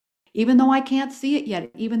Even though I can't see it yet,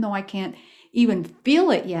 even though I can't even feel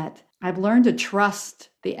it yet, I've learned to trust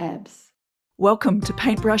the ebbs. Welcome to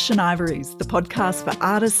Paintbrush and Ivories, the podcast for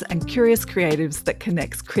artists and curious creatives that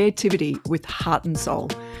connects creativity with heart and soul.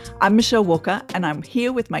 I'm Michelle Walker, and I'm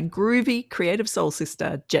here with my groovy creative soul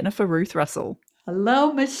sister, Jennifer Ruth Russell.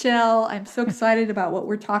 Hello, Michelle. I'm so excited about what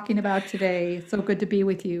we're talking about today. It's so good to be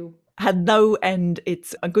with you. Hello, and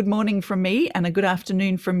it's a good morning from me and a good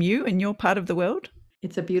afternoon from you in your part of the world.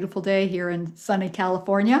 It's a beautiful day here in sunny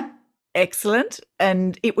California. Excellent.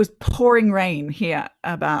 And it was pouring rain here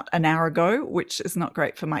about an hour ago, which is not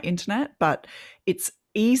great for my internet, but it's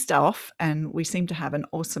eased off and we seem to have an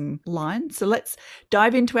awesome line. So let's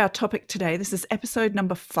dive into our topic today. This is episode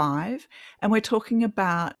number 5, and we're talking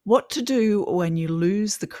about what to do when you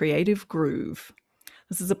lose the creative groove.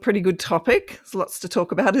 This is a pretty good topic. There's lots to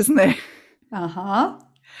talk about, isn't there? Uh-huh.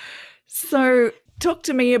 So talk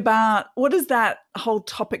to me about, what does that whole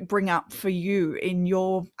topic bring up for you in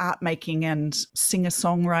your art making and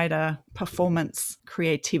singer-songwriter performance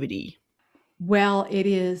creativity? Well, it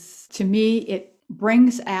is, to me, it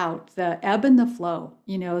brings out the ebb and the flow,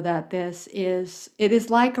 that it is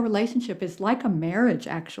like a relationship. It's like a marriage,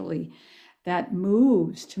 actually, that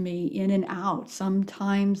moves to me in and out.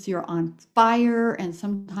 Sometimes you're on fire and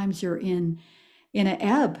sometimes you're in an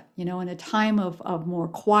ebb, in a time of more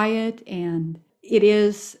quiet. And it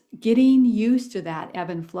is getting used to that ebb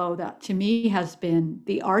and flow that to me has been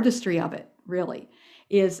the artistry of it, really,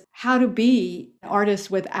 is how to be an artist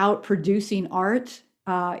without producing art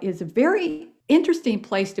is a very interesting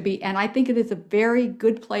place to be. And I think it is a very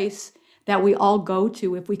good place that we all go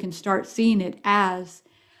to if we can start seeing it as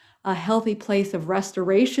a healthy place of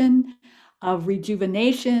restoration, of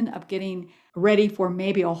rejuvenation, of getting ready for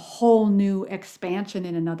maybe a whole new expansion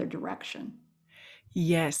in another direction.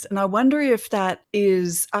 Yes. And I wonder if that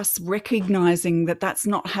is us recognizing that that's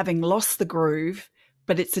not having lost the groove,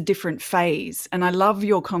 but it's a different phase. And I love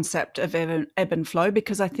your concept of ebb and flow,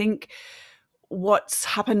 because I think what's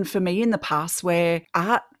happened for me in the past, where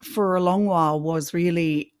art for a long while was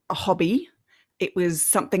really a hobby. It was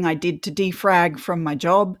something I did to defrag from my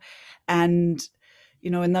job. And,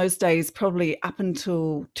 in those days, probably up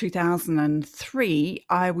until 2003,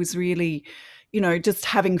 I was really, just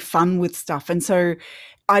having fun with stuff. And so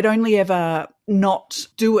I'd only ever not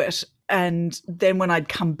do it. And then when I'd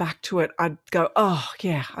come back to it, I'd go, oh,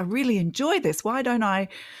 yeah, I really enjoy this. Why don't I?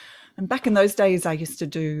 And back in those days, I used to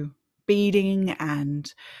do beading, and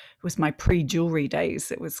it was my pre-jewelry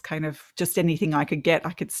days. It was kind of just anything I could get,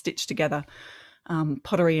 I could stitch together,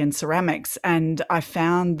 pottery and ceramics. And I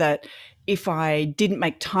found that if I didn't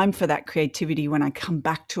make time for that creativity, when I come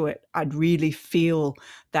back to it, I'd really feel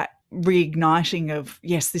that reigniting of,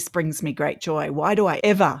 yes, this brings me great joy. Why do I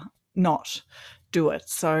ever not do it?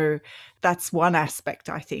 So that's one aspect,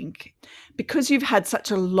 I think. Because you've had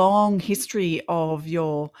such a long history of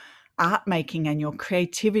your art making and your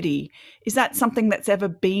creativity, is that something that's ever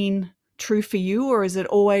been true for you, or has it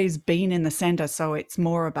always been in the center? So it's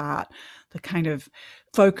more about the kind of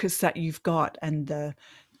focus that you've got and the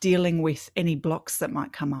dealing with any blocks that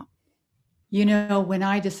might come up. When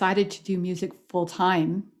I decided to do music full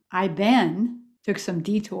time, I then took some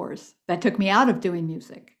detours that took me out of doing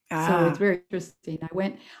music. So it's very interesting.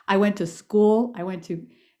 I went to school. I went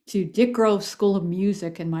to Dick Grove School of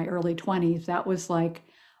Music in my early 20s. That was like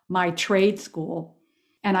my trade school.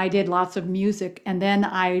 And I did lots of music. And then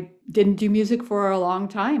I didn't do music for a long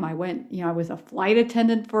time. I was a flight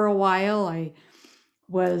attendant for a while. I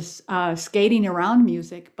was skating around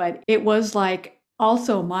music, but it was like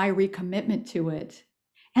also my recommitment to it.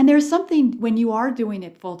 And there's something when you are doing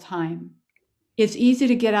it full time, it's easy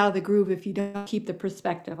to get out of the groove if you don't keep the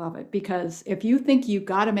perspective of it. Because if you think you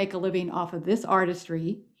got to make a living off of this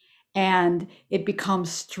artistry and it becomes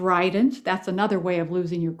strident, that's another way of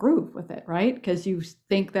losing your groove with it, right? Because you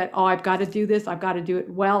think that, oh, I've got to do this, I've got to do it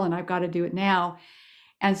well, and I've got to do it now.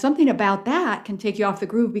 And something about that can take you off the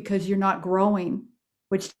groove because you're not growing,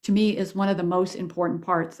 which to me is one of the most important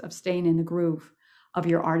parts of staying in the groove of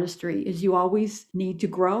your artistry, is you always need to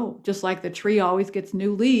grow. Just like the tree always gets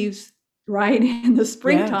new leaves, right, in the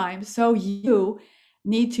springtime. Yeah. So you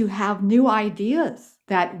need to have new ideas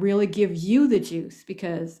that really give you the juice,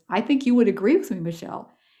 because I think you would agree with me, Michelle.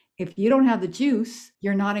 If you don't have the juice,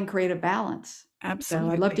 you're not in creative balance.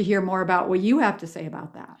 Absolutely. So I'd love to hear more about what you have to say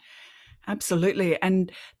about that. Absolutely.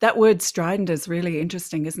 And that word strident is really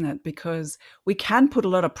interesting, isn't it? Because we can put a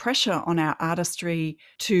lot of pressure on our artistry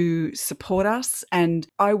to support us. And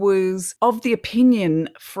I was of the opinion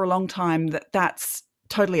for a long time that that's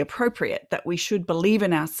totally appropriate, that we should believe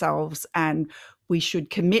in ourselves and we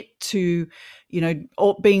should commit to,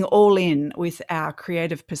 being all in with our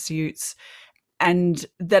creative pursuits, and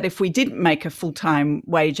that if we didn't make a full-time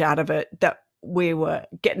wage out of it, that we were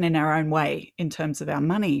getting in our own way in terms of our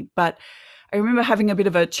money. But I remember having a bit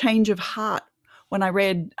of a change of heart when I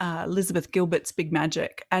read Elizabeth Gilbert's Big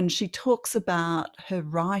Magic, and she talks about her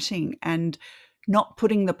writing and not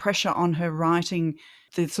putting the pressure on her writing,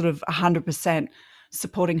 the sort of 100%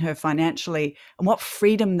 supporting her financially, and what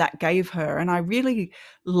freedom that gave her. And I really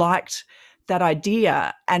liked that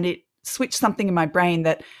idea, and it switched something in my brain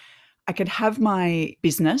that I could have my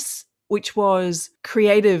business, which was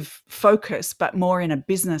creative focus, but more in a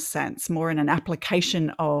business sense, more in an application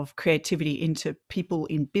of creativity into people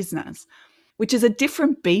in business, which is a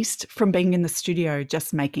different beast from being in the studio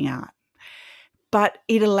just making art. But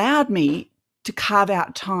it allowed me to carve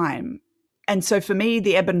out time. And so for me,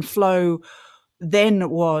 the ebb and flow then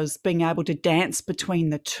was being able to dance between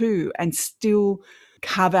the two and still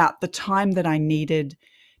carve out the time that I needed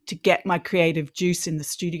to get my creative juice in the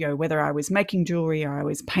studio, whether I was making jewelry or I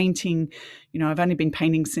was painting. I've only been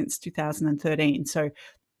painting since 2013. So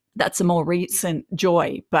that's a more recent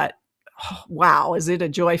joy, but wow, is it a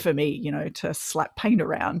joy for me, to slap paint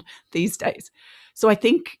around these days. So I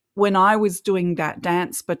think when I was doing that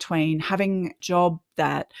dance between having a job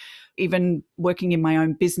that, even working in my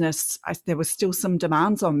own business, there was still some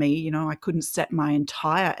demands on me. I couldn't set my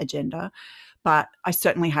entire agenda, but I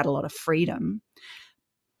certainly had a lot of freedom,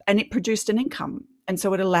 and it produced an income. And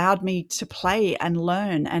so it allowed me to play and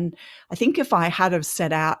learn. And I think if I had have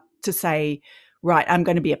set out to say, right, I'm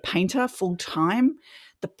going to be a painter full time,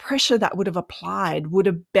 the pressure that would have applied would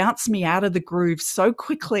have bounced me out of the groove so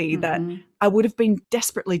quickly that I would have been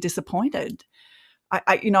desperately disappointed.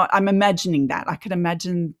 I'm imagining that. I can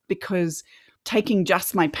imagine, because taking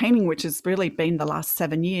just my painting, which has really been the last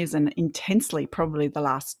 7 years and intensely probably the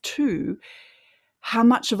last 2, how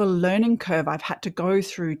much of a learning curve I've had to go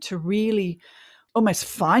through to really almost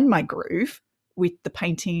find my groove with the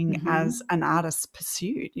painting as an artist's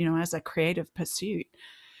pursuit, as a creative pursuit.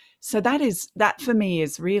 So that for me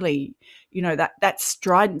is really, that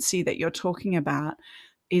stridency that you're talking about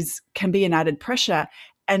can be an added pressure.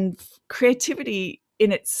 And creativity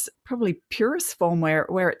in its probably purest form,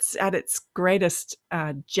 where it's at its greatest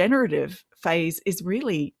generative phase, is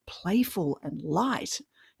really playful and light,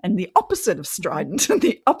 and the opposite of strident and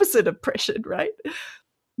the opposite of pressured, right?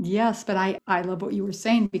 Yes, but I love what you were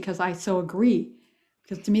saying, because I so agree.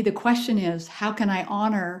 Because to me, the question is, how can I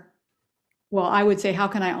honor, well, I would say, how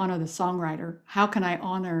can I honor the songwriter? How can I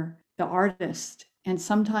honor the artist? And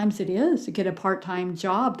sometimes it is to get a part-time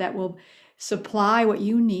job that will supply what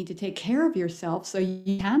you need to take care of yourself so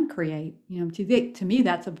you can create. To me,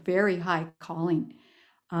 that's a very high calling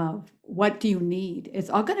of what do you need? It's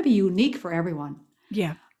all going to be unique for everyone.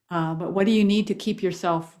 Yeah. But what do you need to keep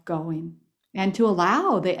yourself going and to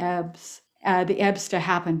allow the ebbs to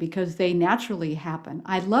happen, because they naturally happen.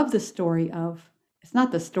 I love the story of, it's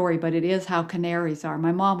not the story, but it is how canaries are.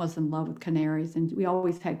 My mom was in love with canaries, and we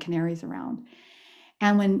always had canaries around.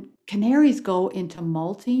 And when canaries go into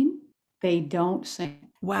molting, they don't sing.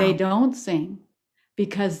 Wow. They don't sing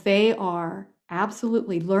because they are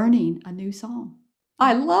absolutely learning a new song.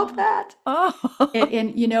 I love that. Oh.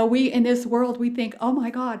 And we, in this world, we think, oh my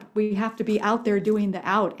God, we have to be out there doing the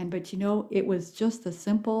out. But it was just the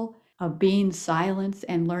simple of being silent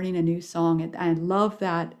and learning a new song. And I love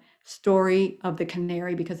that story of the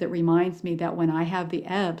canary, because it reminds me that when I have the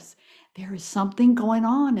ebbs, there is something going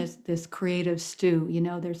on as this creative stew.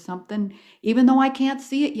 There's something, even though I can't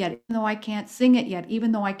see it yet, even though I can't sing it yet,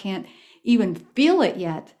 even though I can't even feel it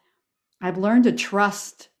yet, I've learned to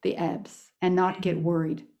trust the ebbs and not get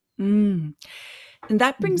worried. And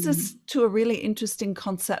that brings us to a really interesting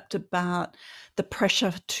concept about the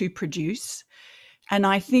pressure to produce. And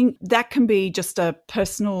I think that can be just a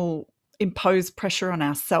personal imposed pressure on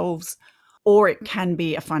ourselves, or it can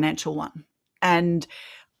be a financial one. And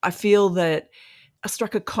I feel that I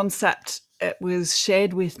struck a concept. It was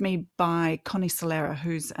shared with me by Connie Solera,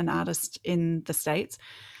 who's an artist in the States.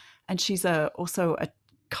 And she's also a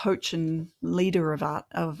coach and leader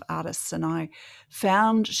of artists. And I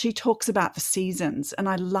found she talks about the seasons. And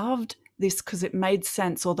I loved this because it made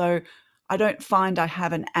sense, although I don't find I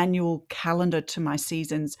have an annual calendar to my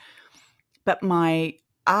seasons. But my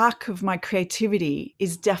arc of my creativity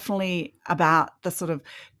is definitely about the sort of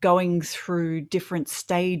going through different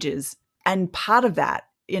stages. And part of that,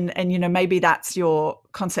 maybe that's your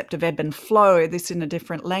concept of ebb and flow, this in a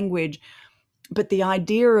different language, but the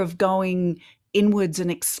idea of going inwards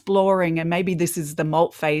and exploring, and maybe this is the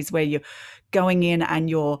molt phase where you're going in and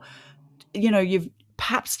you've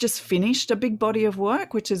perhaps just finished a big body of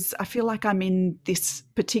work, which is, I feel like I'm in this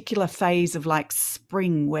particular phase of like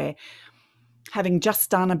spring where, having just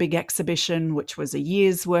done a big exhibition, which was a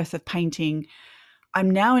year's worth of painting, I'm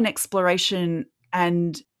now in exploration,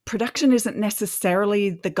 and production isn't necessarily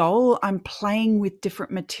the goal. I'm playing with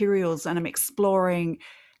different materials and I'm exploring,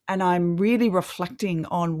 and I'm really reflecting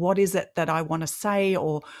on what is it that I want to say,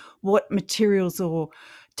 or what materials or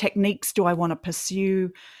techniques do I want to pursue.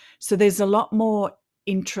 So there's a lot more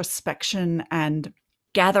introspection and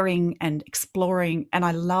gathering and exploring. And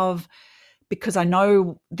I love, because I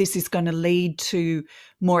know this is going to lead to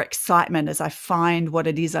more excitement as I find what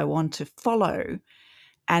it is I want to follow.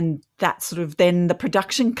 And that sort of, then the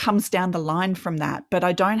production comes down the line from that. But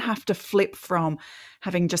I don't have to flip from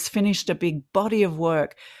having just finished a big body of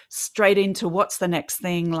work straight into what's the next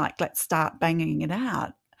thing, like let's start banging it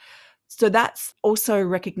out. So that's also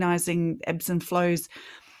recognizing ebbs and flows.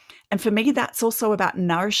 And for me, that's also about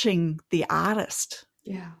nourishing the artist.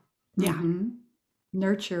 Yeah. Yeah. Mm-hmm.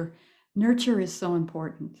 Nurture is so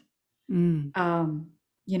important.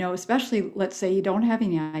 Especially, let's say you don't have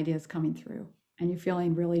any ideas coming through and you're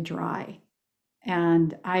feeling really dry.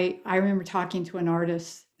 And I remember talking to an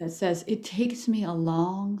artist that says, it takes me a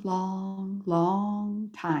long, long,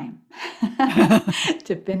 long time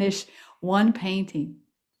to finish one painting,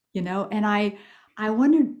 and I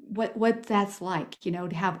wondered what that's like, to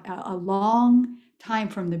have a long time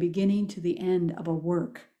from the beginning to the end of a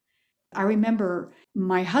work. I remember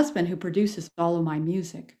my husband, who produces all of my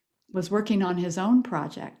music, was working on his own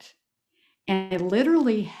project. And I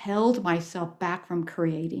literally held myself back from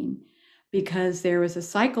creating, because there was a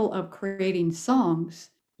cycle of creating songs.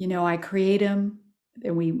 I create them,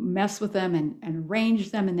 and we mess with them and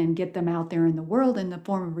arrange them, and then get them out there in the world in the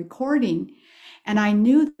form of recording. And I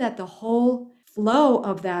knew that the whole flow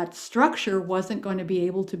of that structure wasn't going to be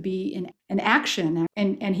able to be in action.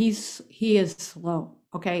 And he is slow.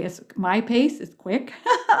 Okay, it's my pace is quick.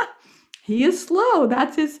 He is slow.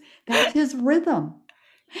 That's his rhythm.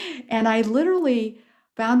 And I literally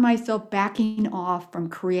found myself backing off from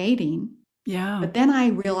creating. Yeah. But then I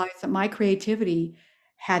realized that my creativity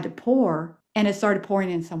had to pour, and it started pouring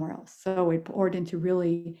in somewhere else. So it poured into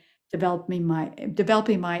really developing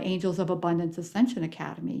my Angels of Abundance Ascension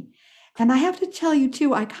Academy. And I have to tell you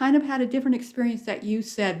too, I kind of had a different experience that you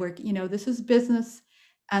said, where, this is business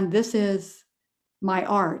and this is my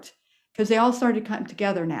art, because they all started to come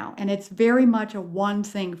together now. And it's very much a one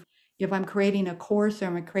thing. If I'm creating a course, or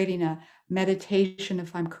I'm creating a meditation,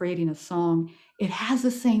 if I'm creating a song, it has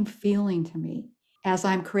the same feeling to me as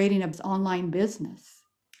I'm creating an online business.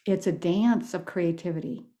 It's a dance of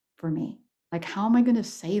creativity for me. Like, how am I going to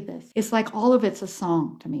say this? It's like all of it's a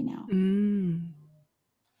song to me now.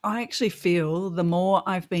 I actually feel the more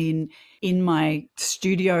I've been in my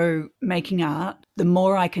studio making art, the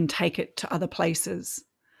more I can take it to other places.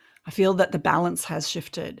 I feel that the balance has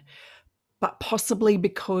shifted, but possibly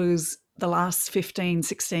because the last 15,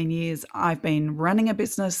 16 years, I've been running a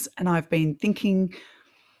business and I've been thinking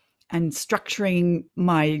and structuring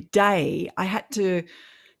my day. I had to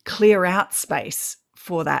clear out space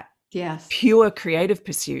for that pure creative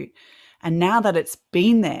pursuit. And now that it's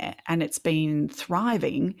been there and it's been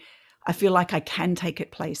thriving, I feel like I can take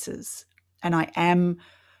it places, and I am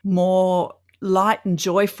more light and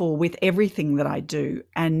joyful with everything that I do.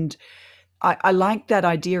 And I like that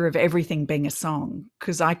idea of everything being a song,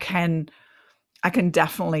 because I can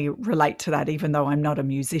definitely relate to that, even though I'm not a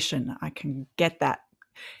musician. I can get that.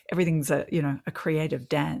 Everything's a creative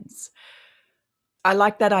dance. I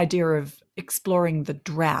like that idea of exploring the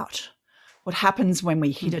drought. What happens when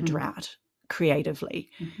we hit a drought creatively?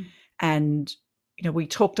 And, we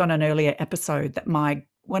talked on an earlier episode that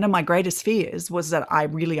one of my greatest fears was that I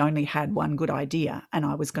really only had one good idea and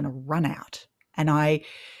I was going to run out. And I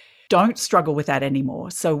don't struggle with that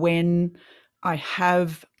anymore. So when I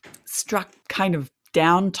have struck kind of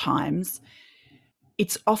down times,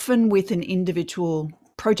 it's often with an individual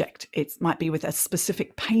project. It might be with a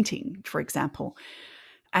specific painting, for example.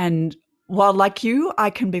 And while, like you, I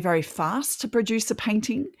can be very fast to produce a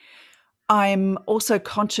painting, I'm also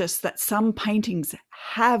conscious that some paintings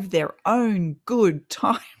have their own good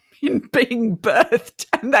time in being birthed,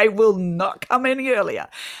 and they will not come any earlier.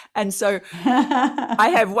 And so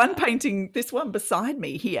I have one painting, this one beside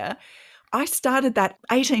me here. I started that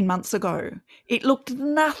 18 months ago. It looked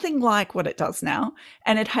nothing like what it does now,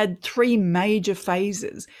 and it had 3 major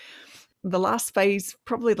phases. The last phase,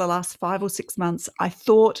 probably the last 5 or 6 months, I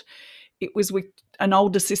thought it was with an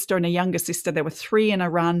older sister and a younger sister. There were 3 in a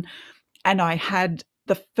run, and I had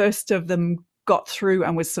the first of them got through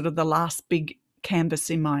and was sort of the last big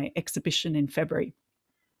canvas in my exhibition in February.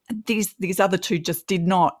 These other two just did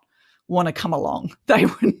not want to come along. They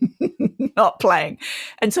were not playing.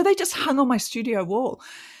 And so they just hung on my studio wall.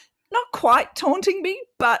 Not quite taunting me,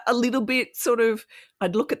 but a little bit sort of,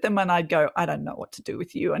 I'd look at them and I'd go, I don't know what to do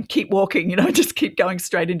with you, and keep walking, just keep going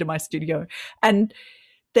straight into my studio. And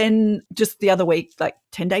then just the other week, like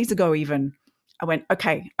 10 days ago even, I went,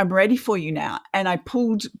 okay, I'm ready for you now. And I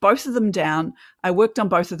pulled both of them down. I worked on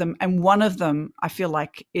both of them. And one of them I feel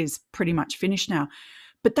like is pretty much finished now.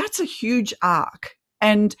 But that's a huge arc.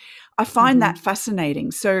 And I find that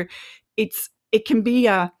fascinating. So it can be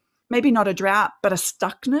maybe not a drought, but a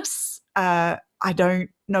stuckness. I don't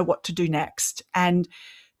know what to do next. And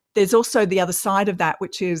there's also the other side of that,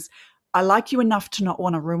 which is I like you enough to not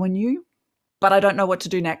want to ruin you, but I don't know what to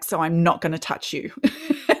do next, so I'm not going to touch you.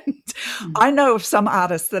 I know of some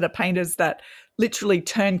artists that are painters that literally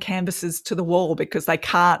turn canvases to the wall because they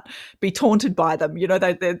can't be taunted by them.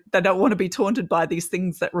 They don't want to be taunted by these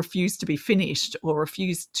things that refuse to be finished or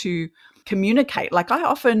refuse to communicate. Like I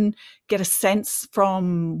often get a sense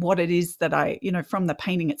from what it is that from the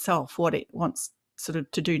painting itself, what it wants sort of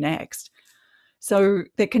to do next. So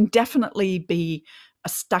there can definitely be a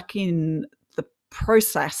stuck in the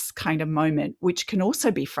process kind of moment, which can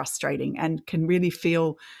also be frustrating and can really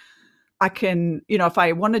feel if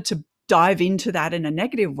I wanted to dive into that in a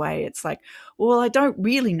negative way, it's like, well, I don't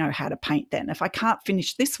really know how to paint then. If I can't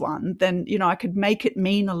finish this one, then, I could make it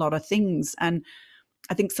mean a lot of things. And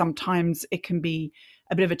I think sometimes it can be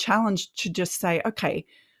a bit of a challenge to just say, okay,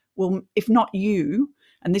 well, if not you,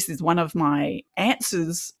 and this is one of my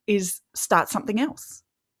answers, is start something else.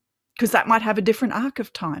 Because that might have a different arc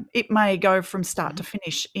of time. It may go from start to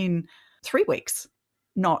finish in 3 weeks,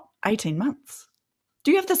 not 18 months. Do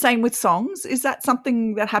you have the same with songs? Is that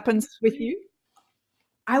something that happens with you?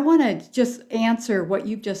 I want to just answer what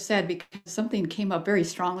you've just said because something came up very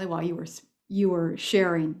strongly while you were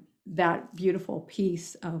sharing that beautiful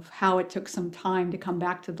piece of how it took some time to come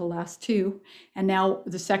back to the last two, and now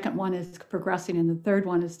the second one is progressing and the third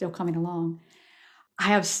one is still coming along. I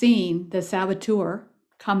have seen the saboteur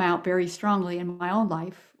come out very strongly in my own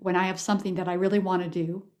life when I have something that I really want to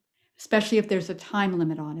do, especially if there's a time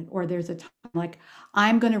limit on it, or there's a time like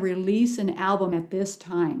I'm going to release an album at this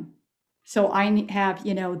time. So I have,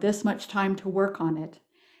 this much time to work on it.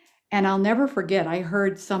 And I'll never forget, I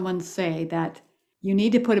heard someone say that you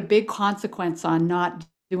need to put a big consequence on not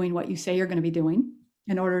doing what you say you're going to be doing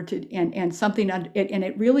in order to, and something, and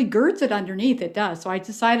it really girds it underneath, it does. So I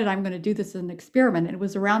decided I'm going to do this as an experiment. And it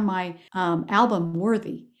was around my album,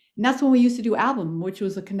 Worthy. And that's when we used to do album, which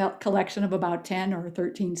was a collection of about 10 or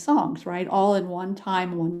 13 songs, right? All in one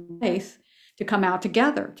time, one place to come out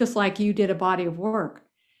together, just like you did a body of work.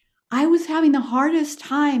 I was having the hardest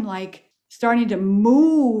time, like starting to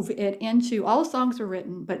move it into, all songs were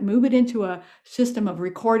written, but move it into a system of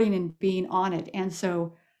recording and being on it. And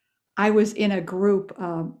so I was in a group,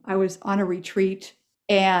 I was on a retreat,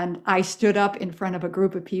 and I stood up in front of a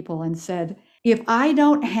group of people and said, if I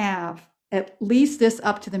don't have at least this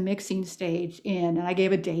up to the mixing stage and I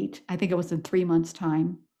gave a date, I think it was in 3 months'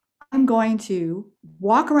 time, I'm going to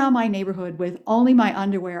walk around my neighborhood with only my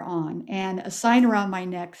underwear on, and a sign around my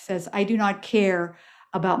neck says, I do not care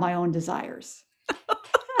about my own desires.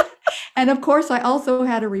 And of course, I also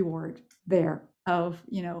had a reward there of,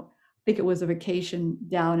 I think it was a vacation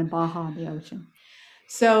down in Baja on the ocean.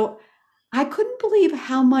 So I couldn't believe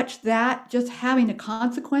how much that just having a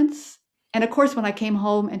consequence. And of course, when I came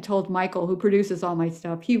home and told Michael, who produces all my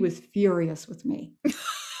stuff, he was furious with me.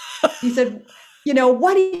 He said,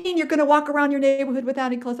 what do you mean you're going to walk around your neighborhood without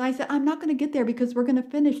any clothes? I said, I'm not going to get there because we're going to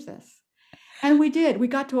finish this. And we did. We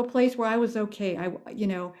got to a place where I was okay.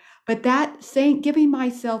 But that giving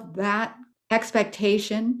myself that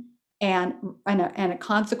expectation and a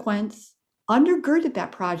consequence undergirded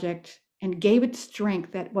that project and gave it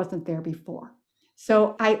strength that wasn't there before.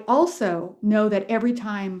 So I also know that every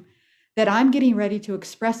time that I'm getting ready to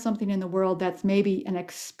express something in the world that's maybe an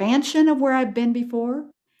expansion of where I've been before,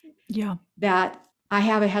 that I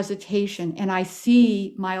have a hesitation and I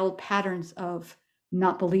see my old patterns of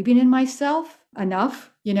not believing in myself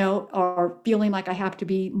enough, or feeling like I have to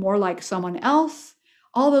be more like someone else.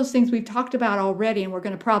 All those things we've talked about already, and we're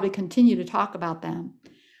going to probably continue to talk about them.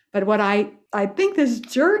 But what I think this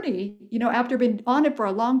journey, after being on it for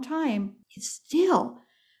a long time, is still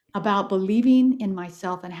about believing in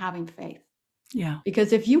myself and having faith. Yeah.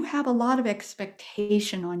 Because if you have a lot of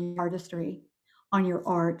expectation on your artistry, on your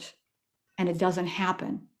art, and it doesn't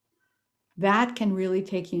happen, that can really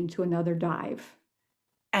take you into another dive.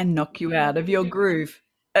 And knock you out of your groove.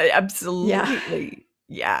 Absolutely.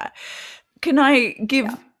 Yeah. Can I give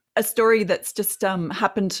a story that's just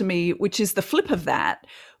happened to me, which is the flip of that,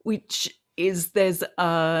 which is there's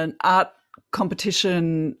an art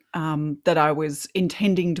competition that I was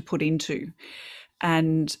intending to put into,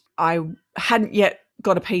 and I hadn't yet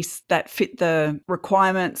got a piece that fit the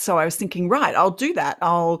requirements. So I was thinking, right, I'll do that.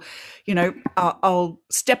 I'll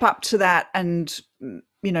step up to that and,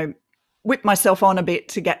 whip myself on a bit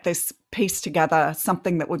to get this piece together,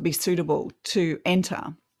 something that would be suitable to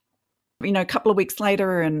enter. A couple of weeks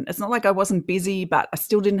later, and it's not like I wasn't busy, but I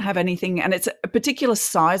still didn't have anything. And it's a particular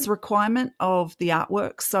size requirement of the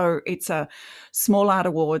artwork. So it's a small art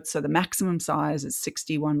award. So the maximum size is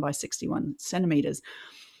 61 by 61 centimeters.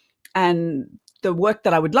 And the work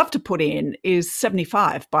that I would love to put in is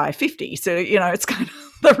 75 by 50. So, it's kind of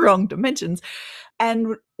the wrong dimensions.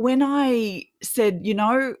 And when I said,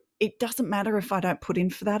 it doesn't matter if I don't put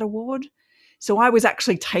in for that award. So I was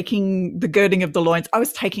actually taking the girding of the loins, I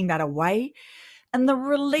was taking that away. And the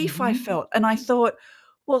relief I felt, and I thought,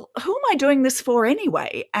 well, who am I doing this for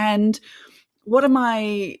anyway? And what am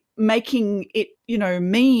I making it,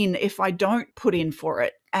 mean if I don't put in for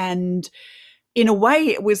it? And in a way,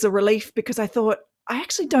 it was a relief because I thought, I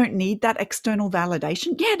actually don't need that external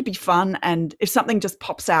validation. Yeah, it'd be fun. And if something just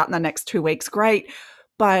pops out in the next 2 weeks, great.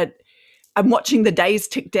 But I'm watching the days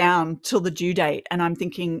tick down till the due date and I'm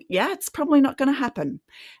thinking, yeah, it's probably not going to happen.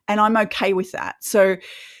 And I'm okay with that. So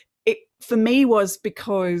it, for me, was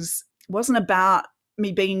because it wasn't about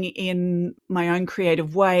me being in my own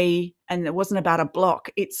creative way and it wasn't about a block.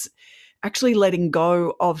 It's actually letting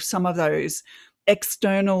go of some of those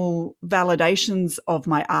external validations of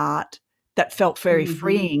my art that felt very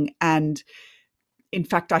freeing. And in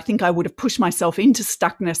fact, I think I would have pushed myself into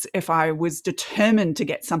stuckness if I was determined to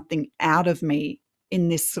get something out of me in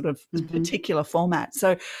this sort of particular format.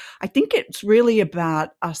 So I think it's really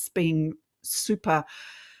about us being super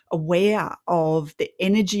aware of the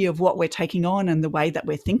energy of what we're taking on and the way that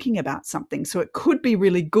we're thinking about something. So it could be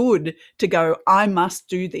really good to go, I must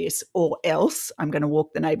do this or else I'm going to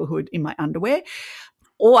walk the neighborhood in my underwear,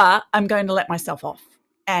 or I'm going to let myself off.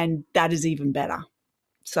 And that is even better.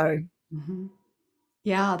 So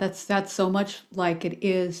yeah, that's so much like it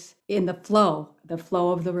is in the flow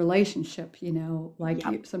of the relationship,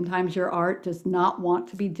 sometimes your art does not want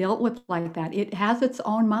to be dealt with like that. It has its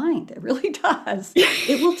own mind. It really does.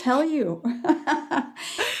 It will tell you.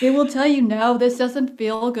 It will tell you, no, this doesn't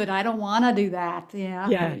feel good. I don't want to do that.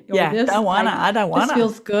 Yeah. Or this, Don't wanna. I don't this wanna.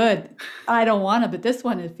 feels good. I don't want to, but this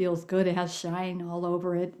one, it feels good. It has shine all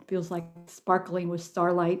over it. It feels like sparkling with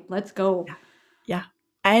starlight. Let's go. Yeah.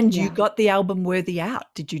 And you Yeah. got the album Worthy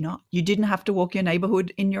out, did you not? You didn't have to walk your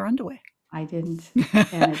neighborhood in your underwear. I didn't.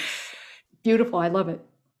 And it's beautiful. I love it.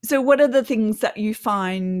 So what are the things that you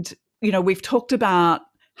find, we've talked about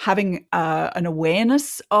having an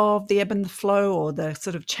awareness of the ebb and the flow or the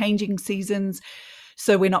sort of changing seasons,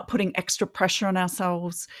 so we're not putting extra pressure on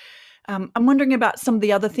ourselves. I'm wondering about some of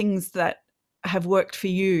the other things that have worked for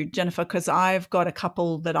you, Jennifer, because I've got a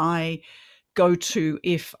couple that I go to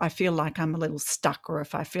if I feel like I'm a little stuck or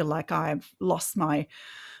if I feel like I've lost my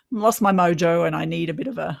mojo and I need a bit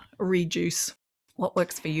of a rejuice. What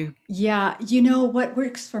works for you? Yeah, what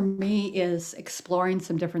works for me is exploring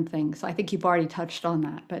some different things. I think you've already touched on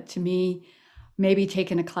that, but to me, maybe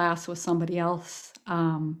taking a class with somebody else,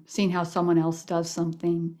 seeing how someone else does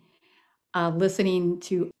something, listening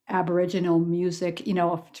to Aboriginal music.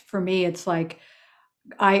 For me, it's like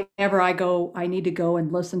whenever I go, I need to go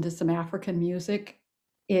and listen to some African music.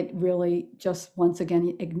 It really just once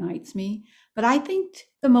again ignites me. But I think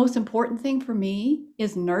the most important thing for me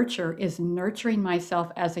is nurturing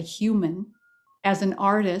myself as a human, as an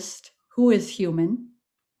artist who is human,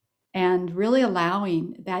 and really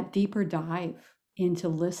allowing that deeper dive into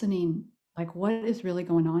listening, like what is really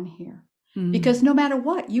going on here. Because no matter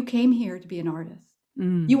what, you came here to be an artist.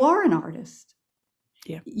 You are an artist.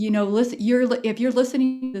 Yeah. Listen, if you're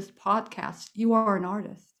listening to this podcast, you are an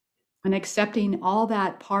artist. And accepting all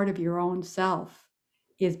that part of your own self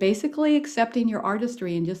is basically accepting your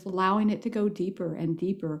artistry and just allowing it to go deeper and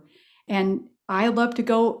deeper. And I love to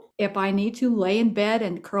go, if I need to, lay in bed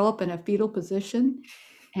and curl up in a fetal position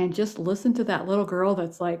and just listen to that little girl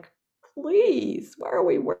that's like, please, why are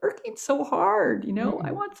we working so hard?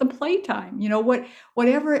 I want some playtime,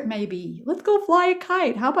 whatever it may be. Let's go fly a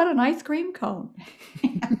kite. How about an ice cream cone?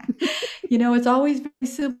 It's always very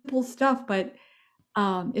simple stuff, but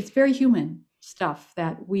it's very human stuff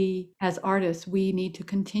that we as artists, we need to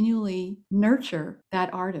continually nurture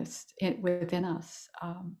that artist within us,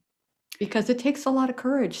 because it takes a lot of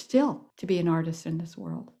courage still to be an artist in this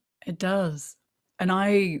world. It does.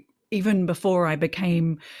 And even before I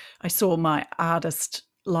saw my artist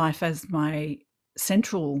life as my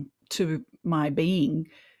central to my being,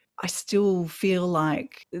 I still feel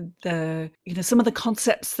like some of the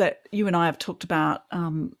concepts that you and I have talked about,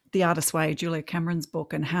 The Artist's Way, Julia Cameron's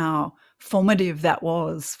book, and how formative that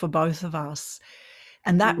was for both of us.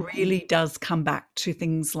 And that really does come back to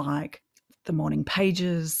things like the morning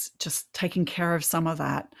pages, just taking care of some of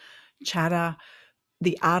that chatter,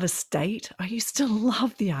 the artist date. I used to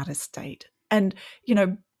love the artist date. And,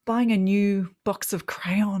 buying a new box of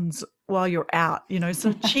crayons while you're out,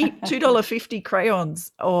 some cheap $2.50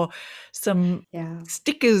 crayons, or some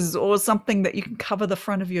stickers, or something that you can cover the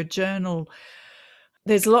front of your journal.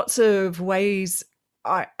 There's lots of ways.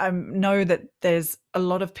 I know that there's a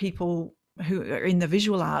lot of people who are in the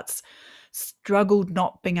visual arts struggled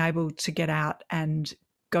not being able to get out and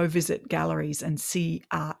go visit galleries and see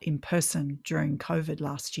art in person during COVID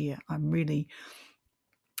last year. I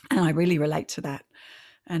really relate to that.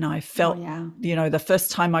 And I felt, the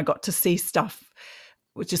first time I got to see stuff,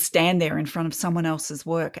 was just stand there in front of someone else's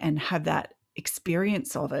work and have that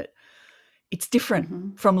experience of it. It's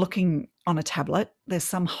different from looking on a tablet. There's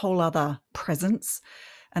some whole other presence.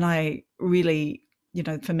 And I really,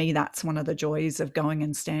 for me, that's one of the joys of going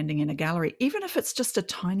and standing in a gallery, even if it's just a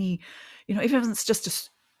tiny, even if it's just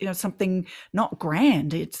something not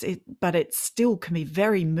grand, but it still can be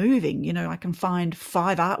very moving. I can find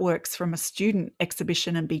 5 artworks from a student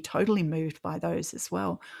exhibition and be totally moved by those as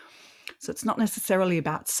well. So it's not necessarily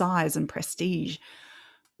about size and prestige,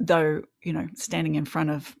 though, standing in front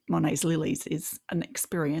of Monet's lilies is an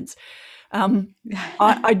experience.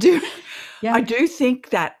 I do think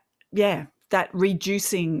that, that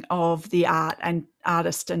reducing of the art and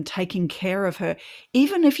artist and taking care of her,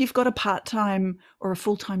 even if you've got a part-time or a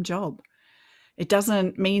full-time job, it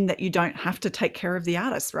doesn't mean that you don't have to take care of the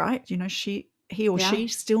artist, right? He or she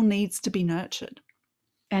still needs to be nurtured.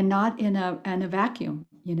 And not in a vacuum,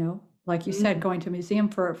 like you said, going to a museum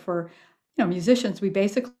for musicians, we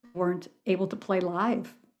basically weren't able to play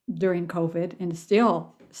live during COVID, and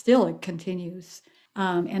still it continues.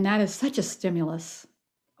 And that is such a stimulus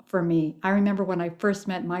for me. I remember when I first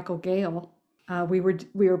met Michael Gale, we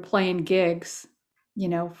were playing gigs,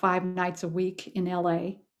 5 nights a week in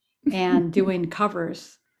LA and doing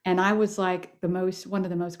covers. And I was like one of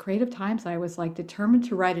the most creative times. I was like determined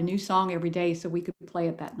to write a new song every day so we could play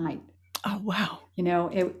it that night. Oh, wow.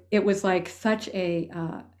 It was like such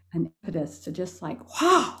an impetus to just like,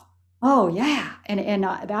 wow, oh yeah. And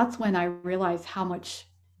that's when I realized how much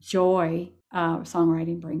joy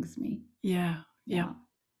songwriting brings me. Yeah.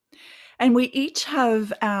 And we each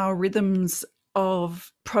have our rhythms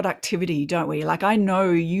of productivity, don't we? Like, I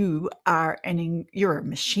know you're a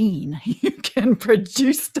machine. You can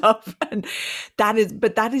produce stuff, and that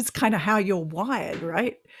is kind of how you're wired,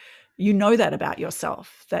 right? You know that about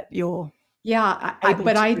yourself, that you're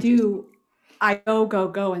I do. I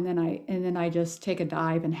go, and then I just take a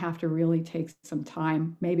dive and have to really take some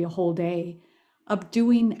time, maybe a whole day of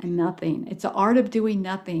doing nothing. It's an art of doing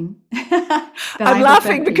nothing. I'm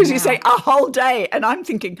laughing because you say a whole day, and I'm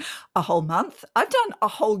thinking a whole month. I've done a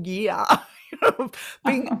whole year of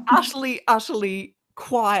being utterly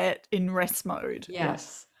quiet in rest mode.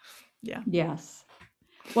 Yes. Yeah. Yes.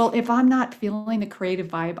 Well, if I'm not feeling the creative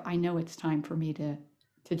vibe, I know it's time for me to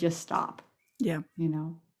just stop. Yeah.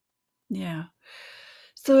 Yeah.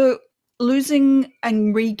 So losing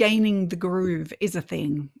and regaining the groove is a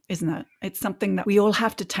thing, isn't it? It's something that we all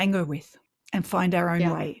have to tango with and find our own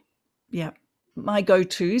way. Yeah. My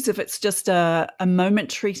go-tos, if it's just a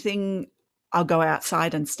momentary thing, I'll go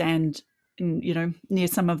outside and stand near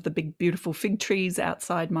some of the big, beautiful fig trees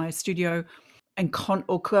outside my studio and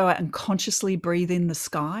or go out and consciously breathe in the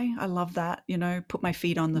sky. I love that, put my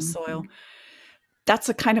feet on the soil. That's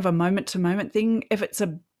a kind of a moment-to-moment thing. If it's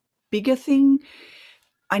a bigger thing,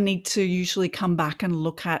 I need to usually come back and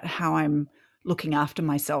look at how I'm looking after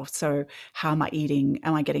myself. So how am I eating?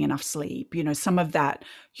 Am I getting enough sleep? Some of that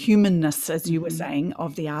humanness, as you were saying,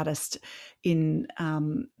 of the artist in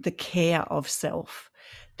the care of self,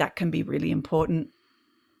 that can be really important.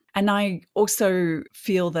 And I also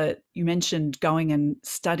feel that you mentioned going and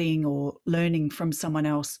studying or learning from someone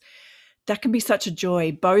else. That can be such a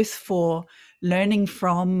joy, both for learning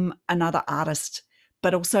from another artist,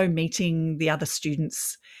 but also meeting the other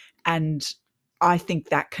students. And I think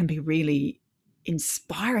that can be really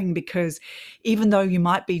inspiring, because even though you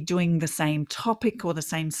might be doing the same topic or the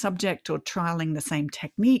same subject or trialing the same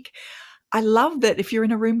technique, I love that if you're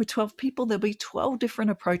in a room with 12 people, there'll be 12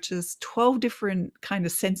 different approaches, 12 different kind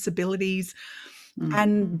of sensibilities.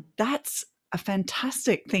 And that's a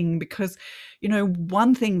fantastic thing, because,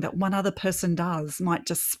 one thing that one other person does might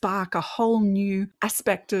just spark a whole new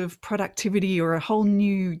aspect of productivity or a whole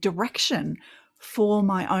new direction for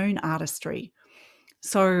my own artistry.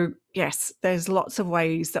 So, yes, there's lots of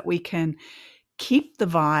ways that we can keep the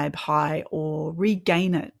vibe high or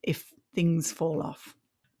regain it if things fall off.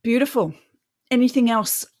 Beautiful. Anything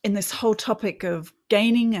else in this whole topic of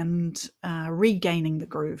gaining and regaining the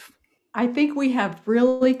groove? I think we have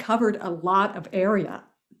really covered a lot of area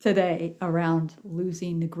today around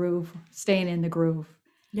losing the groove, staying in the groove.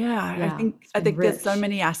 Yeah, Yeah, it's I been think there's so rich.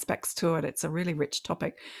 many aspects to it. It's a really rich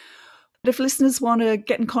topic. But if listeners want to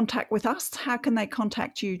get in contact with us, how can they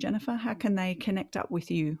contact you, Jennifer? How can they connect up with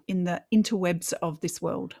you in the interwebs of this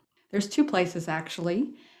world? There's two places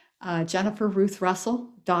actually.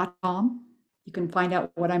 JenniferRuthRussell.com. You can find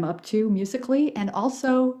out what I'm up to musically, and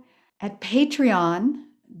also at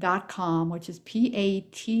patreon.com, which is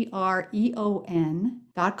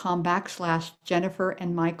patreon.com/ Jennifer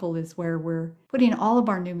and Michael is where we're putting all of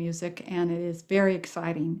our new music. And it is very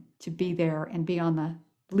exciting to be there and be on the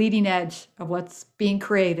leading edge of what's being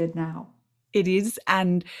created now. It is.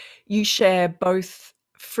 And you share both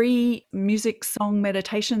free music song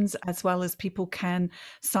meditations as well as people can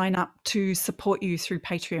sign up to support you through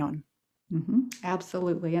Patreon.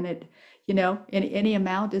 Absolutely. And it, any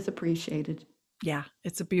amount is appreciated. Yeah,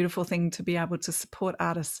 it's a beautiful thing to be able to support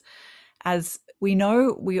artists. As we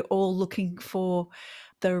know, we're all looking for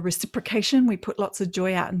the reciprocation. We put lots of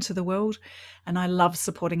joy out into the world, and I love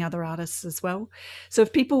supporting other artists as well. So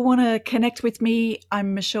if people want to connect with me,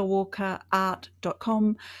 I'm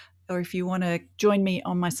michellewalkerart.com, or if you want to join me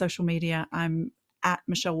on my social media, I'm at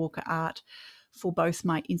Michelle Walker Art for both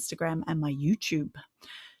my Instagram and my YouTube.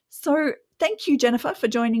 So thank you, Jennifer, for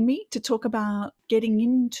joining me to talk about getting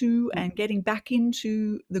into and getting back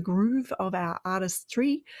into the groove of our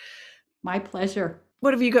artistry. My pleasure.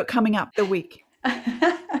 What have you got coming up the week?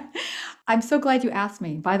 I'm so glad you asked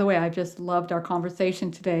me. By the way, I just loved our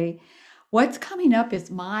conversation today. What's coming up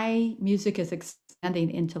is my music is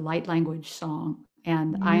expanding into light language song,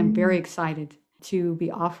 and I am very excited to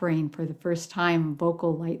be offering for the first time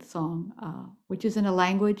vocal light song, which is in a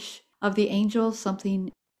language of the angels,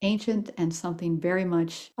 something ancient and something very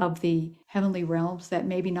much of the heavenly realms that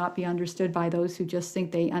maybe not be understood by those who just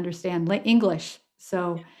think they understand English.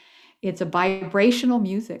 So it's a vibrational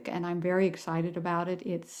music, and I'm very excited about it.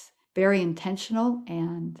 It's very intentional,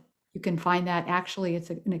 and you can find that actually it's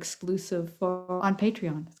an exclusive on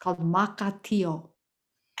Patreon. It's called Makatio.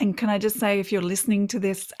 And can I just say, if you're listening to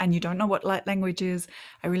this and you don't know what light language is,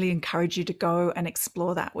 I really encourage you to go and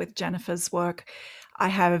explore that with Jennifer's work. I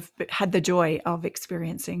have had the joy of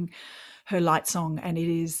experiencing her light song, and it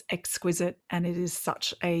is exquisite, and it is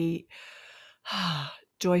such a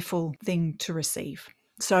joyful thing to receive.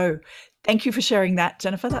 So thank you for sharing that,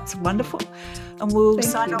 Jennifer. That's wonderful. And we'll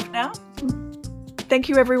sign off now. Thank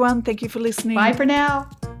you, everyone. Thank you for listening. Bye for now.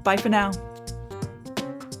 Bye for now.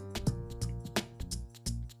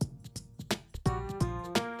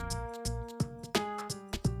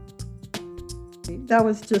 That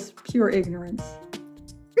was just pure ignorance.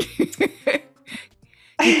 You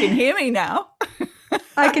can hear me now.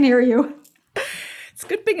 I can hear you. It's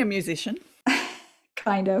good being a musician.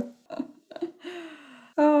 Kind of.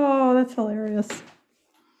 Oh, that's hilarious.